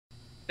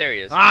There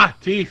he is. Ah,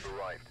 teeth.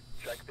 Arrived.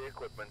 Check the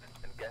equipment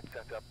and get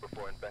set up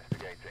before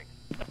investigating.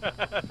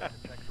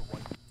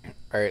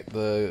 Alright,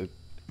 the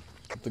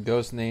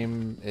ghost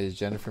name is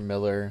Jennifer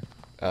Miller.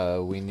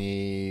 We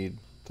need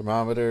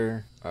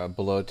thermometer,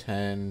 below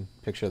 10,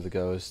 picture of the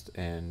ghost,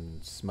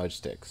 and smudge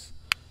sticks.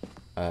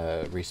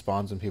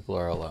 Respawns when people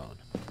are alone.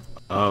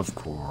 Of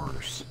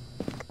course.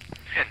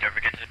 And don't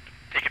forget to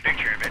take a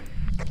picture of it.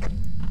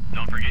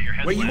 Don't forget your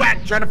head. Where you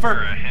at,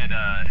 Jennifer? Head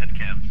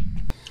cams.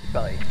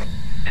 Probably.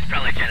 It's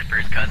probably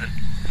Jennifer's cousin.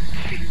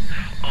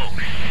 Oh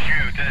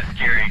shoot, this is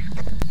scary.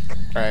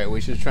 Alright, we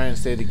should try and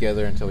stay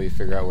together until we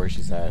figure out where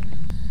she's at.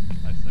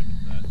 I second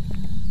that.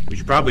 We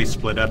should probably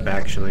split up,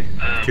 actually.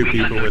 Two We got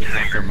people no with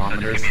timer, so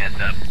thermometers. just give me a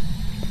heads up.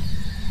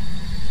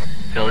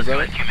 So let's go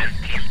at 2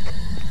 minutes, team.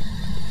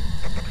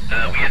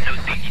 We have no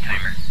safety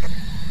timer.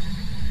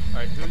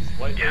 Alright, who's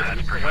white? Yeah, that's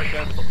who's the perfect. white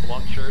guy with the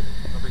long shirt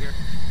over here?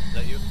 Is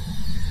that you?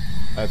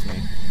 That's me.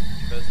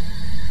 Fizz?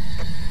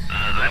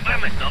 I'm by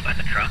myself at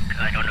the truck.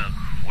 I don't know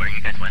where you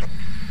guys went.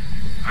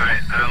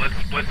 Alright, let's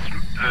split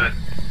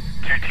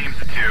 2 teams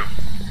of 2.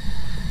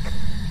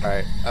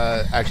 Alright,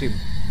 actually,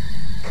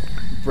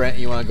 Brent,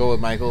 you want to go with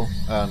Michael?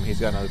 He's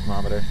got another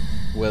thermometer.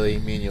 Willie,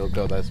 me and you'll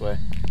go this way.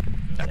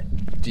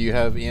 Do you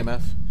have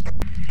EMF?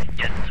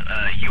 Yes,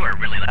 you are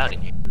really loud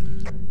in here.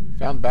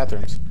 Found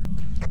bathrooms.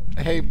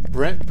 Hey,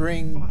 Brent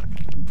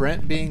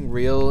being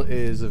real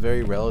is a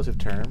very relative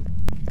term.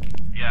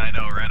 Yeah, I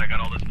know, right? I got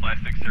all this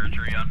plastic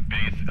surgery. I'm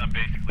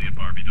basically a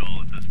Barbie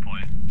doll at this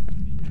point.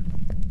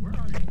 Where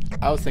are you?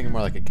 I was thinking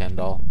more like a Ken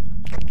doll.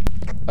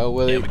 Oh,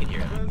 Willie. Yeah, we can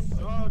hear it. This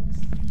sucks.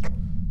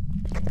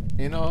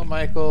 You know what,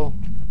 Michael?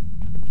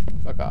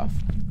 Fuck off.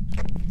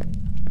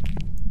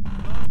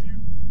 Love you.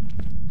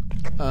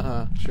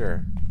 Uh-huh,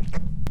 sure.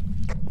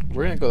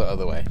 We're gonna go the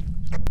other way.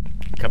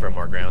 Cover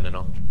more ground and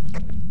all.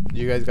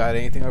 You guys got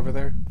anything over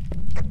there?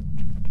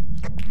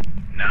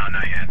 No,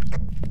 not yet.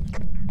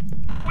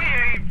 We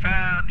ain't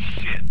found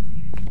shit.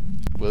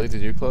 Willie,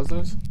 did you close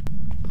those?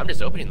 I'm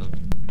just opening them.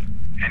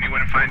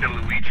 Anyone find a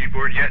Luigi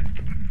board yet?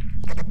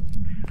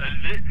 A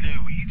lit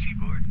Luigi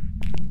board?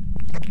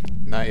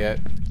 Not yet.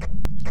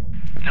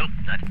 Nope,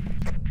 not.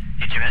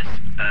 Hey, Chavez,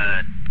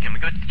 can we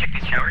go check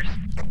these showers?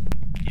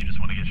 You just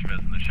want to get Chavez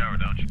in the shower,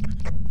 don't you?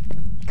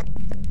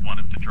 Want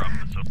him to drop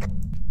the soap?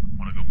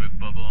 Want to go big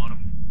bubble on him?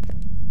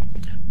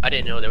 I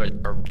didn't know there was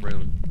a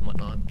room and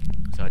whatnot,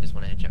 so I just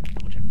wanted to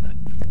double check that.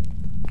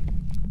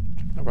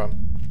 No problem.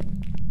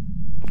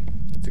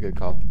 It's a good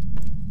call.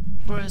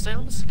 For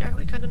asylum, this is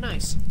actually kind of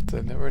nice. So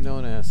I've never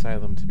known an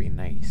asylum to be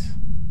nice.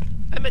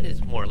 I meant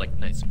it's more like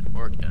nice and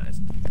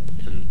organized.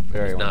 And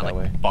Very it's went not that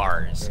like way.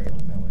 bars.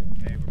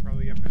 Hey, we're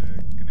probably gonna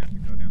have to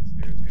go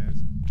downstairs,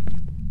 guys.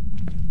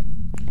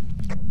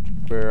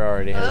 We're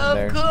already headed Of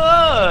there.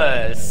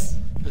 course!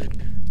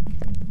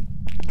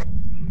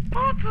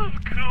 But of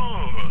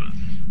course.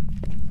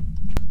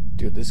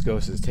 Dude, this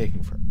ghost is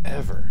taking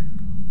forever.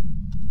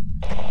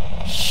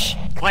 Shh!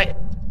 Quiet!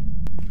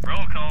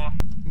 Roll call.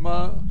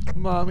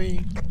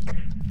 Mommy.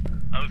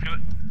 I was gonna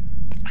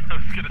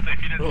say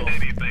if you didn't say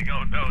anything,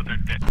 oh no, they're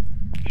dead.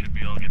 Should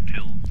we all get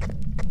pills?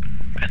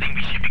 I think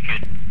we should be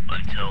good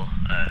until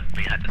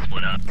we have to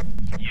split up.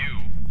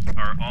 You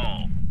are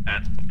all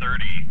at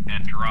 30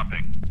 and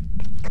dropping.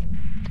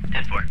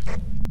 10-4.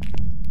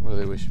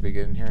 Willie, we should be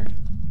getting here.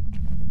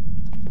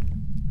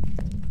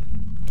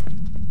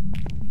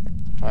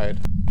 Hide.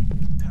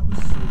 That was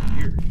so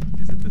weird.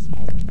 Is it this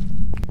hall?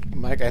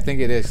 Mike, I think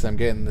it is, 'cause I'm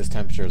getting this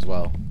temperature as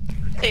well.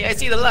 Hey, I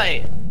see the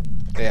light!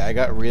 Yeah, I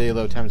got really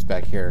low temps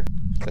back here.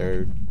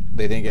 They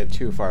didn't get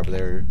too far, but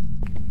they're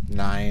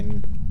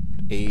 9,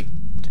 8,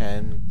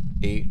 10,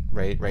 8,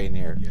 right in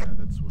here. Yeah,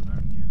 that's what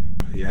I'm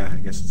getting. Yeah, I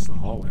guess it's the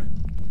hallway.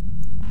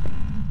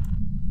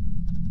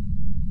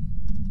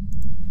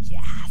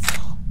 Yes!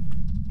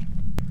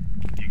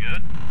 You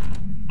good?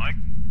 Mike?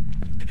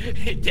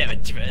 Damn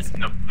it, Chavez.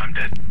 Nope, I'm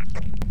dead.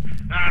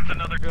 That's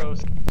another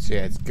ghost. So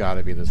yeah, it's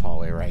gotta be this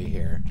hallway right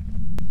here.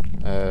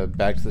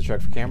 Back to the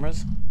truck for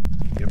cameras.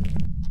 Yep.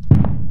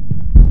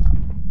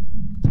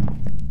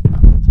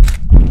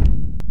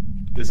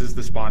 This is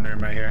the spawn room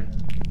right here.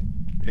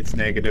 It's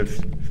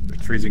negative,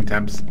 freezing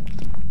temps.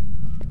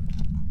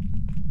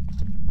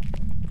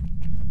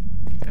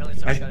 Apparently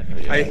someone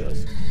got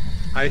it.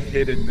 I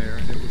hid in there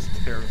and it was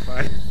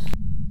terrifying.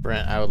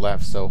 Brent, I would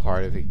laugh so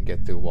hard if we can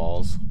get through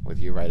walls with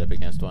you right up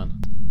against one.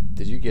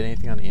 Did you get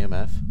anything on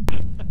EMF?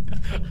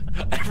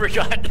 I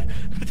forgot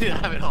to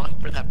have it on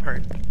for that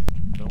part.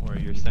 Don't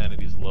worry, your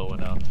sanity's low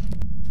enough.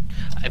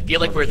 I feel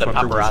like we're the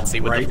Motherfucker was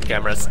paparazzi with right the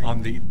cameras.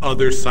 on the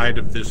other side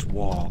of this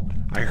wall.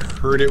 I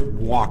heard it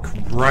walk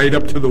right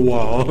up to the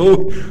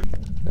wall.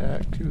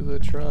 Back to the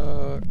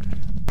truck.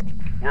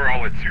 We're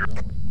all at 0.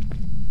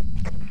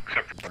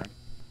 Except for Brent.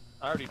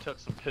 I already took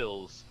some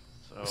pills,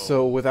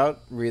 So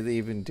without really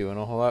even doing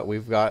a whole lot,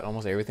 we've got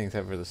almost everything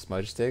except for the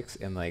smudge sticks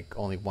and like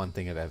only one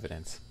thing of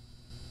evidence.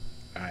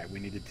 Alright, we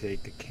need to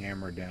take the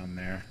camera down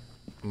there.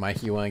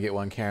 Mike, you want to get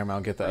one camera?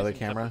 I'll get the other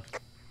camera.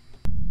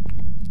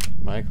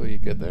 Michael, you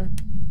good there?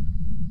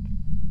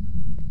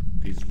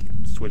 These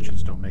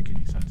switches don't make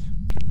any sense.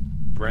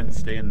 Brent,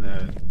 stay in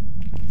the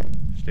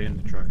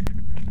truck.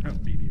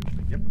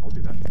 Immediately. Yep, I'll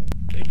do that.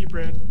 Thank you,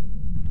 Brad.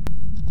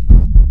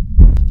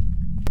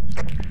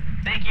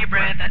 Thank you,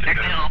 Brad. That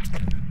definitely helps.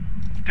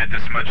 Did the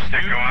smudge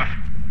stick go off?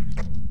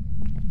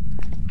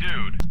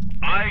 Dude,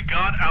 I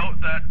got out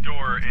that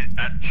door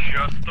at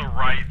just the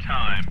right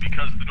time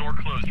because the door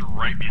closed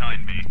right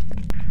behind me.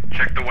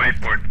 Check the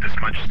whiteboard. Did the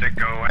smudge stick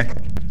go away?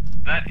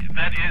 That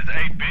is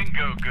a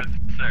bingo, good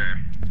sir.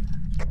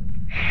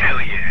 Hell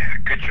yeah.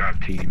 Good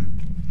job, team.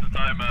 Since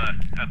I'm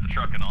at the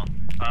truck and all.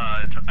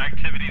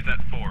 Activities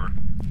at 4.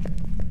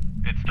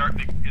 It's starting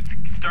to do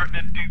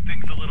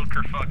things a little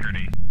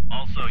kerfuckerty.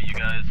 Also, you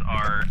guys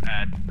are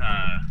at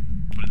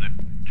what is it?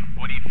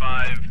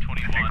 25,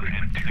 21,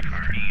 and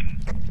 16.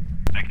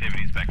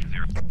 Activities back to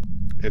 0.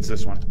 It's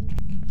this one.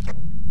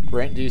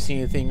 Brent, do you see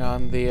anything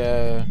on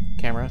the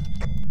camera?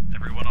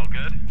 Everyone all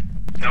good?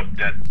 Nope,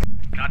 dead.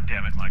 God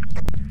damn it, Michael.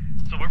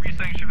 So what were you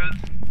saying, Chavez?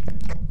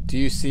 Do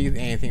you see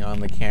anything on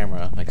the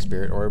camera, like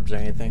spirit orbs or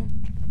anything,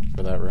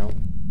 for that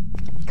room?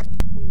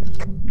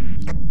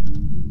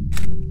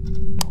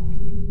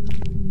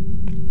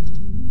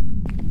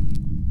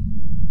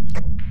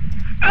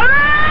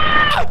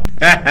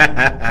 You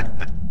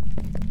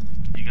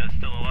guys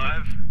still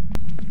alive?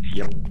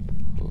 Yep.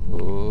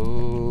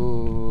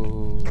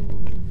 Ooh.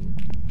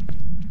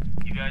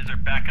 You guys are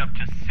back up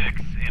to 6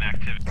 in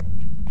activity.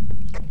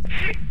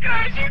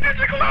 Guys, you guys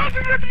are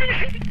closing with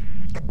me!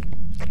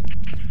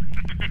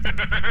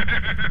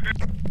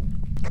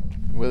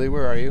 Willie,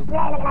 where are you?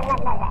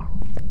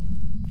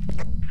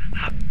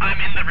 I'm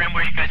in the room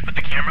where you guys put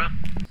the camera.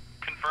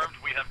 Confirmed,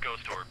 we have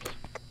ghost orbs.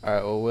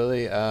 Alright, well,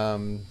 Willie,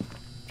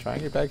 try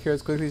and get back here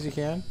as quickly as you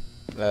can.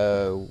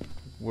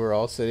 We're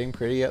all sitting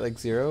pretty at like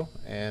 0,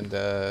 and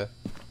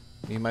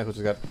me and Michael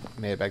just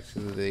made it back to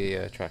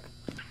the truck.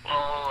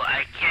 Well,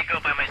 I can't go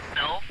by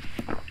myself.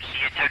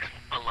 She attacks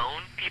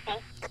alone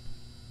people.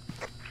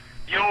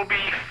 You'll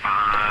be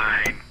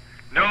fine.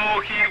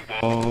 No, he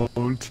won't.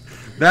 Won't.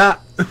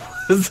 That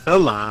was a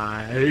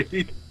lie.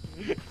 You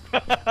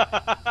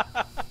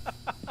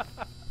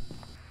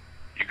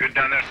good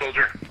down there,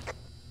 soldier?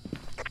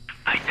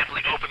 I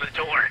simply opened the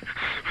door.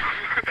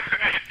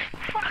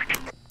 Fuck.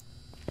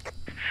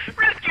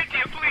 Rescue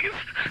team, please.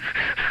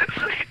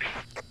 Please.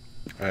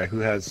 Alright, who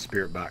has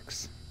spirit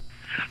box?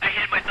 I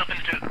hid myself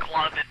into a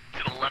closet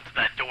to the left of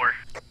that door.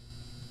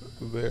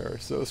 They are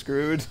so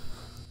screwed.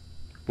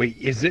 Wait,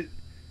 is that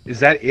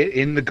it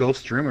in the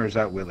ghost room, or is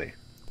that Willie?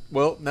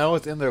 Well, now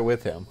it's in there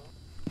with him.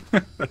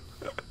 They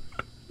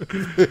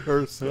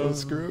are so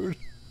screwed.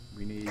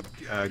 We need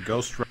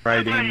ghost I'm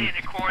hiding writing. in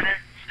a corner.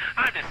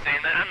 I'm just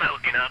saying that. I'm not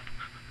looking up.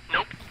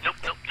 Nope.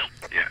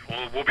 Yeah,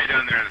 we'll be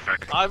down there in a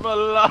second. I'm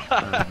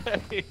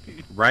alive!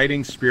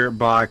 Writing, spirit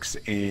box,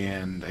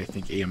 and I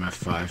think EMF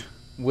 5.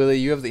 Willie,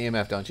 you have the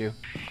EMF, don't you?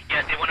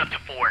 Yes, it went up to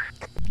 4.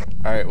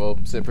 Alright, well,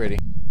 sit pretty.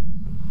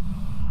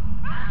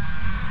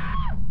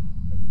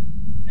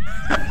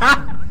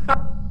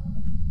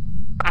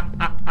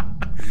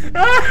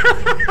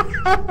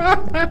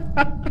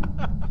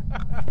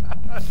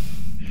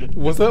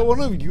 Was that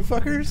one of you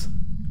fuckers?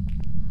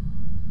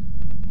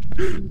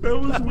 That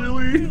was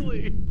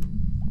Willie.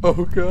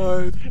 Oh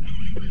god.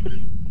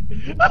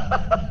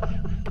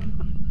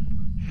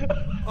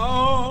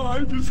 Oh,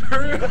 I just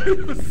heard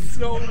it was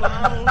so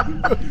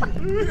loud.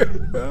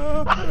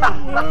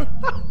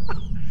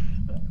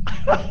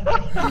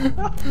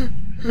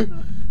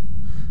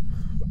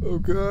 Oh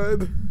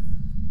god.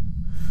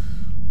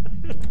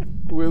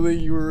 Willie,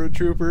 you were a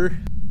trooper.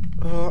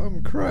 Oh,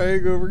 I'm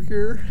crying over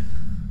here.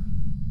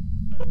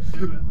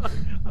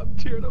 I'm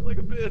tearing up like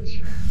a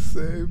bitch.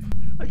 Same.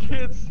 I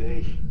can't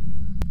see.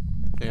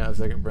 Hang on a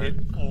second, Brent.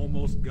 It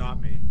almost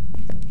got me.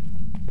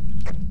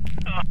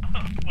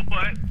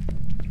 What?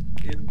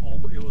 It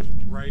was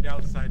right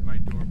outside my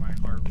door. I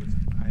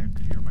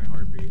could hear my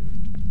heartbeat.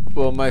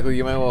 Well, Michael,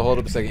 you might want to hold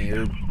up a second.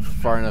 You're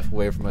far enough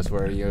away from us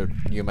where you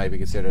might be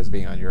considered as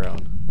being on your own.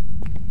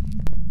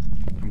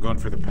 I'm going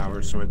for the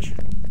power switch.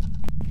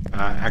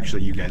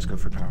 Actually, you guys go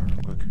for power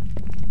real quick.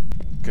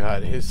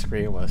 God, his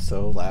scream was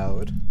so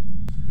loud.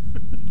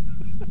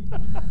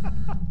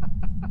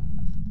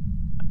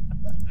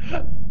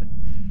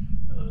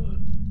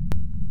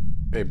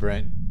 Hey,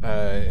 Brent,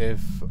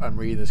 if I'm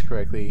reading this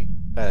correctly,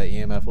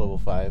 EMF level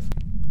 5.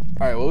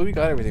 Alright, well, we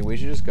got everything. We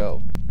should just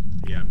go.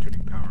 Yeah, I'm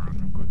turning power on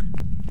real quick.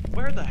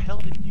 Where the hell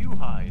did you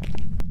hide?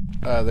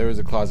 There was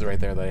a closet right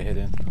there that I hid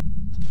in.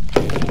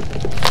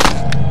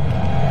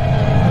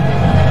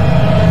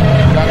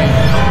 Got me.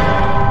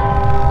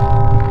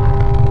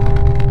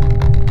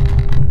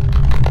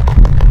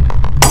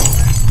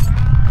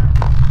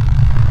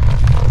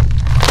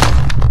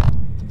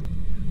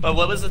 But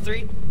what was the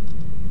 3?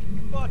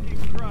 Fucking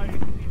Christ, he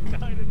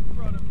died in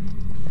front of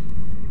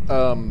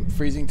me.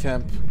 Freezing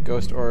temp,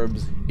 ghost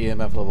orbs,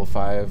 EMF level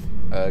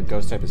 5,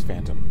 ghost type is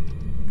phantom.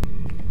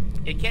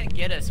 It can't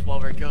get us while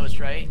we're ghosts,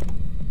 right?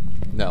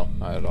 No,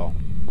 not at all.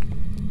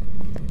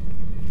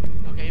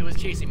 Okay, it was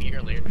chasing me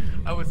earlier.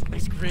 I was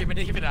screaming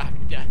to give it after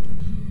death.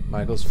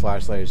 Michael's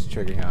flashlight is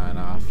triggering on and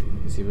off.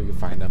 Let's see if we can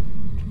find him.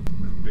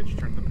 Bitch,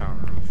 turn the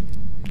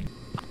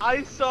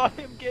I saw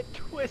him get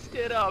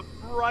twisted up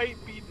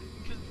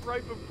just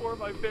right before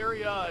my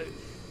very eyes.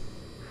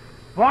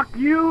 Fuck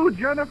you,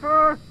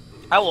 Jennifer!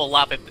 I will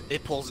laugh if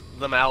it pulls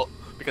them out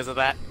because of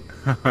that.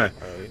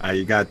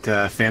 You got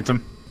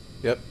Phantom?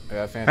 Yep, I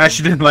got Phantom.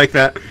 She didn't like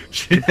that.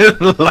 She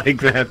didn't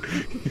like that.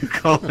 You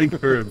calling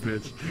her a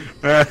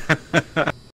bitch.